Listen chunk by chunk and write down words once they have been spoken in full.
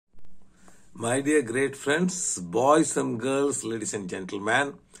My dear great friends, boys and girls, ladies and gentlemen,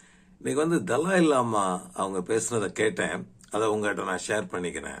 இன்னைக்கு Dalailama அவங்க பேசுனதை கேட்டேன். அதை உங்ககிட்ட நான் ஷேர்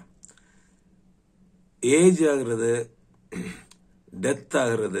பண்ணிக்கிறேன். ஏஜ் ஆகுறது, டெத்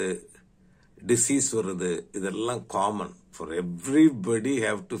ஆகுறது, டிசீஸ் வருது, இதெல்லாம் common. For everybody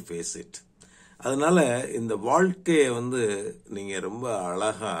have to face it. அதனால இந்த வாழ்க்கையை நீங்க ரொம்ப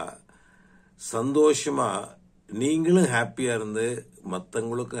அழகா சந்தோஷமா நீங்களும் ஹாப்பியா இருந்து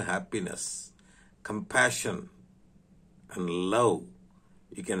மற்றவங்களுக்கும் happiness, compassion and love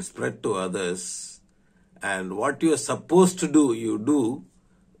you can spread to others, and what you are supposed to do, you do,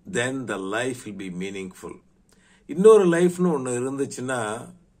 then the life will be meaningful. இன்னொரு லைஃப்னு ஒன்று இருந்துச்சுன்னா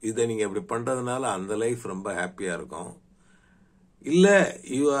இதை நீங்கள் இப்படி பண்ணுறதுனால அந்த லைஃப் ரொம்ப ஹாப்பியாக இருக்கும். இல்லை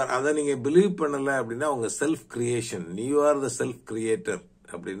அதை நீங்கள் பிலீவ் பண்ணலை அப்படின்னா உங்கள் self creation, you are the self creator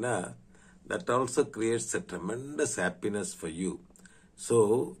அப்படின்னா that also creates a tremendous happiness for you. So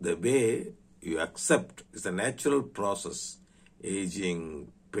the way you accept is a natural process. Aging,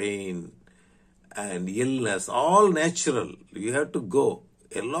 pain, and illness, all natural. You have to go.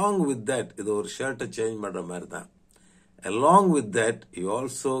 Along with that, இது ஒரு ஷர்ட்டை change பண்ற மாதிரி தான். Along with that, you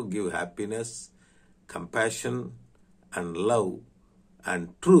also give happiness, compassion, and love, and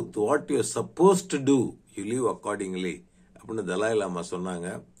truth. What you are supposed to do, you live accordingly. அப்படின்னு Dalailama சொன்னாங்க.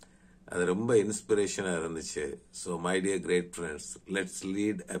 அது ரொம்ப இன்ஸ்பிரேஷனா இருந்துச்சு. So, my dear great friends, let's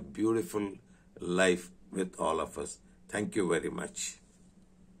lead a beautiful life with all of us. Thank you very much.